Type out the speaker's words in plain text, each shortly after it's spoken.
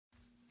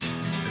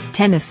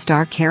Tennis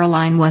star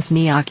Caroline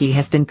Wozniacki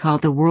has been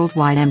called the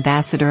worldwide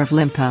ambassador of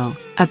Lympo,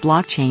 a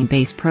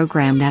blockchain-based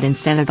program that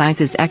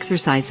incentivizes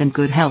exercise and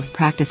good health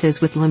practices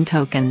with Lym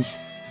tokens.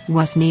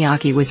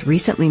 Wozniacki was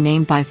recently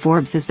named by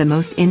Forbes as the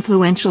most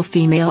influential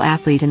female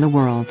athlete in the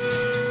world.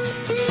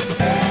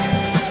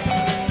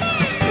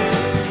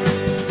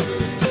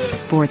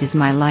 Sport is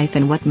my life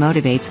and what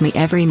motivates me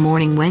every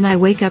morning when I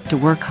wake up to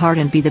work hard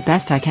and be the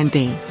best I can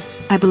be.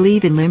 I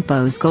believe in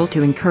Lympo's goal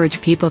to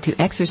encourage people to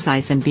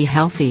exercise and be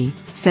healthy,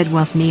 said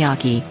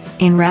Wozniacki,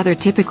 in rather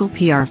typical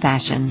PR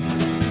fashion.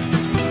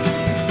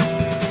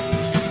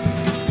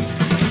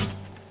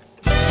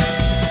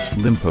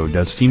 Lympo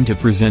does seem to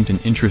present an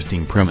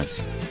interesting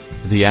premise.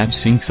 The app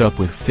syncs up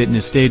with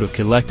fitness data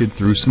collected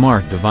through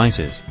smart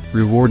devices,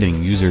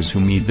 rewarding users who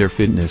meet their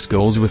fitness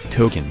goals with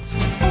tokens.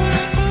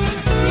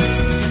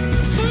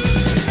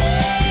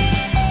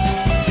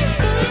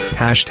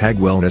 Hashtag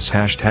wellness,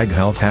 hashtag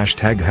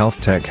health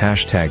tech,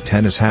 hashtag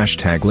tennis,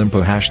 hashtag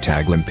Lympo,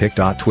 hashtag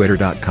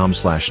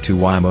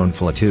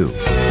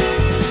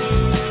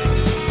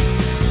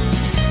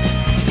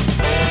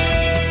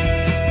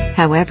lympic.twitter.com/2ymonfla2.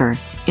 However,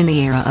 in the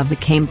era of the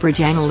Cambridge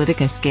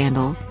Analytica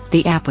scandal,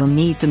 the app will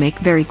need to make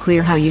very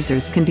clear how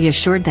users can be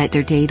assured that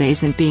their data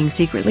isn't being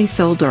secretly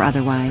sold or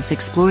otherwise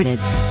exploited.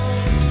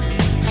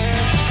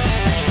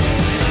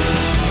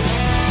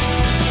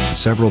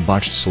 Several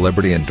botched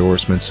celebrity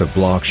endorsements of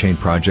blockchain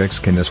projects.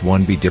 Can this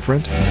one be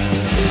different?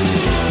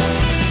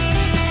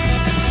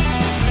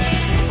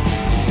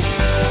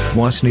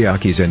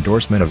 Wozniacki's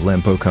endorsement of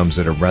Lympo comes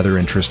at a rather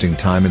interesting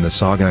time in the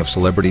saga of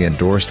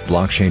celebrity-endorsed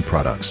blockchain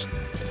products.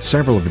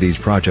 Several of these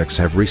projects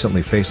have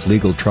recently faced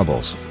legal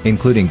troubles,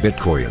 including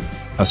Bitcoin,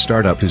 a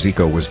startup whose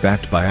eco was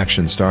backed by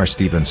action star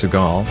Steven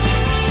Seagal.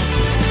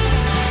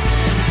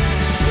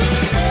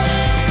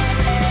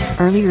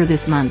 Earlier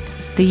this month,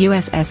 the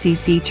U.S.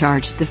 SEC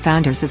charged the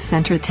founders of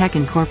Centra Tech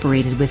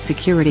Incorporated with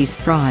securities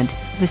fraud.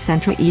 The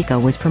Centra Eco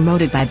was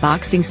promoted by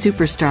boxing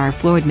superstar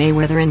Floyd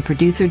Mayweather and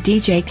producer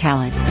DJ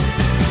Khaled.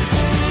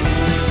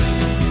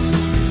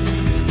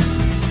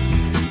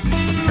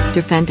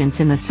 Defendants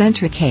in the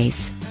Centra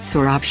case,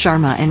 Saurabh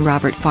Sharma and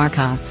Robert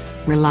Farkas,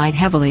 relied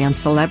heavily on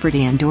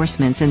celebrity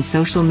endorsements and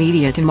social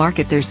media to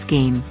market their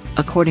scheme,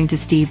 according to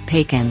Steve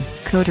Paikin,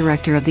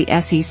 co-director of the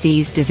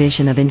SEC's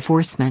Division of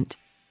Enforcement.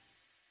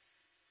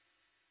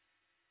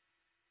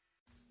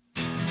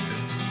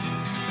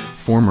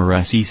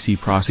 Former SEC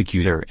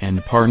prosecutor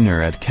and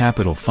partner at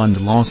Capital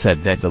Fund Law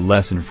said that the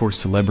lesson for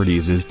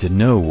celebrities is to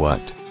know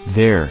what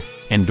they're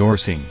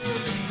endorsing.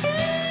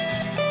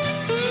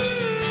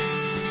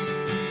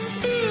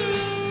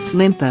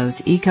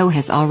 Lympo's Eco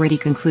has already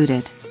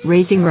concluded,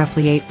 raising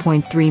roughly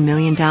 $8.3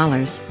 million,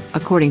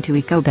 according to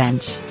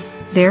EcoBench.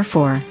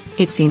 Therefore,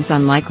 it seems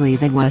unlikely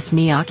that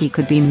Wozniacki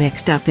could be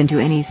mixed up into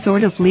any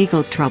sort of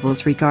legal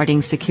troubles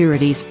regarding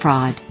securities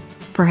fraud.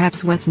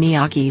 Perhaps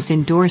Wozniacki's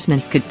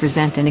endorsement could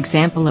present an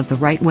example of the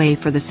right way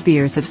for the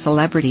spheres of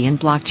celebrity and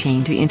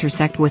blockchain to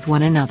intersect with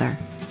one another.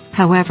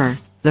 However,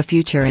 the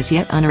future is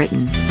yet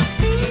unwritten.